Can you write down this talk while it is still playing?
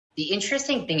The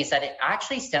interesting thing is that it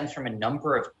actually stems from a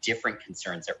number of different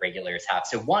concerns that regulators have.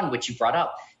 So one, which you brought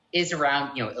up, is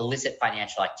around illicit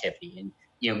financial activity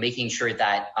and making sure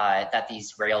that that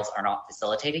these rails are not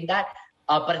facilitating that.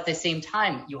 But at the same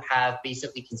time, you have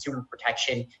basically consumer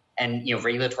protection and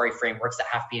regulatory frameworks that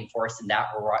have to be enforced, and that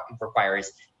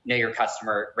requires know your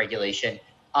customer regulation.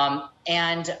 When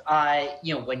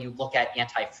you look at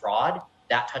anti-fraud,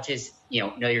 that touches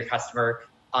know your customer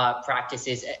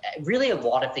practices. Really, a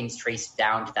lot of things trace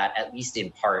down to that, at least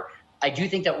in part. I do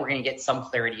think that we're going to get some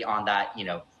clarity on that,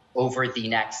 over the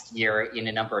next year in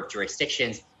a number of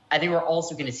jurisdictions. I think we're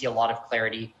also going to see a lot of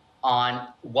clarity on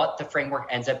what the framework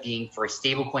ends up being for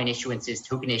stablecoin issuances,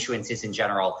 token issuances in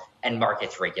general, and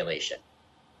markets regulation.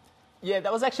 Yeah,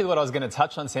 that was actually what I was going to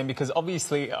touch on, Sam, because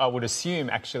obviously I would assume,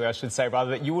 actually, I should say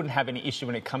rather, that you wouldn't have any issue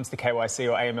when it comes to KYC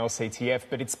or AML/CTF,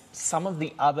 but it's some of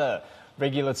the other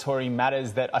regulatory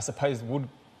matters that I suppose would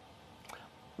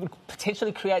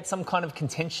potentially create some kind of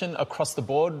contention across the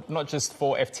board, not just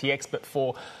for FTX, but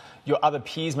for your other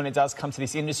peers when it does come to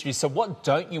this industry. So what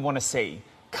don't you want to see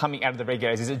coming out of the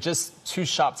regulators? Is it just too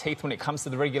sharp teeth when it comes to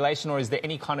the regulation, or is there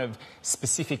any kind of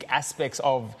specific aspects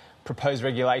of proposed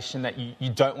regulation that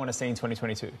you don't want to see in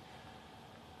 2022?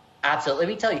 Absolutely.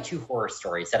 Let me tell you two horror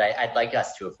stories that I'd like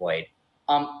us to avoid.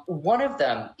 One of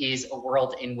them is a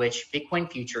world in which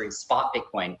Bitcoin futures spot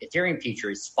Bitcoin, Ethereum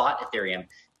futures spot Ethereum,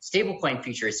 stablecoin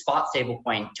futures spot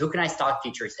stablecoin, tokenized stock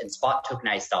futures, and spot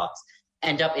tokenized stocks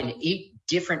end up in 8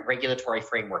 different regulatory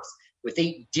frameworks with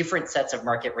 8 different sets of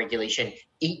market regulation,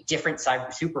 8 different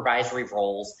supervisory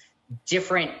roles,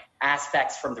 different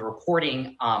aspects from the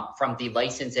reporting, from the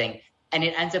licensing, and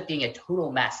it ends up being a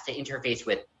total mess to interface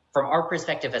with. From our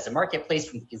perspective as a marketplace,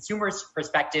 from the consumer's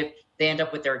perspective, they end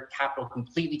up with their capital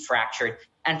completely fractured.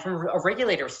 And from a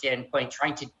regulator standpoint,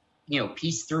 trying to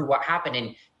piece through what happened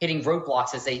and hitting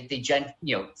roadblocks as they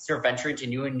sort of venture into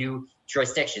new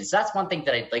jurisdictions. So that's one thing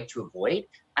that I'd like to avoid.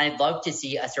 And I'd love to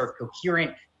see a sort of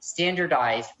coherent,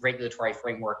 standardized regulatory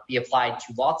framework be applied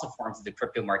to lots of forms of the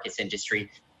crypto markets industry,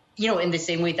 in the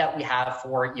same way that we have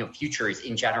for futures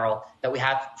in general, that we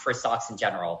have for stocks in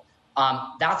general.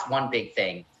 That's one big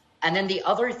thing. And then the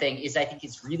other thing is, I think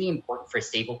it's really important for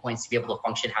stablecoins to be able to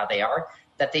function how they are,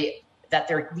 that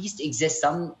there at least exist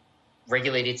some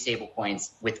regulated stablecoins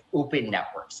with open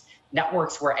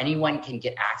networks where anyone can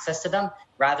get access to them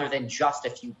rather than just a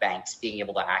few banks being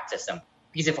able to access them.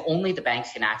 Because if only the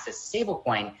banks can access a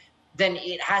stablecoin, then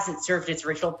it hasn't served its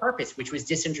original purpose, which was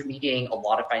disintermediating a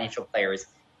lot of financial players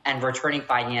and returning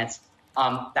finance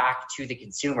back to the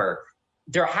consumer.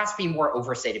 There has to be more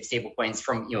oversight of stablecoins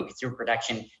from consumer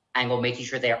protection angle, making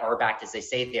sure they are backed as they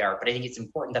say they are. But I think it's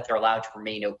important that they're allowed to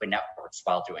remain open networks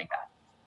while doing that.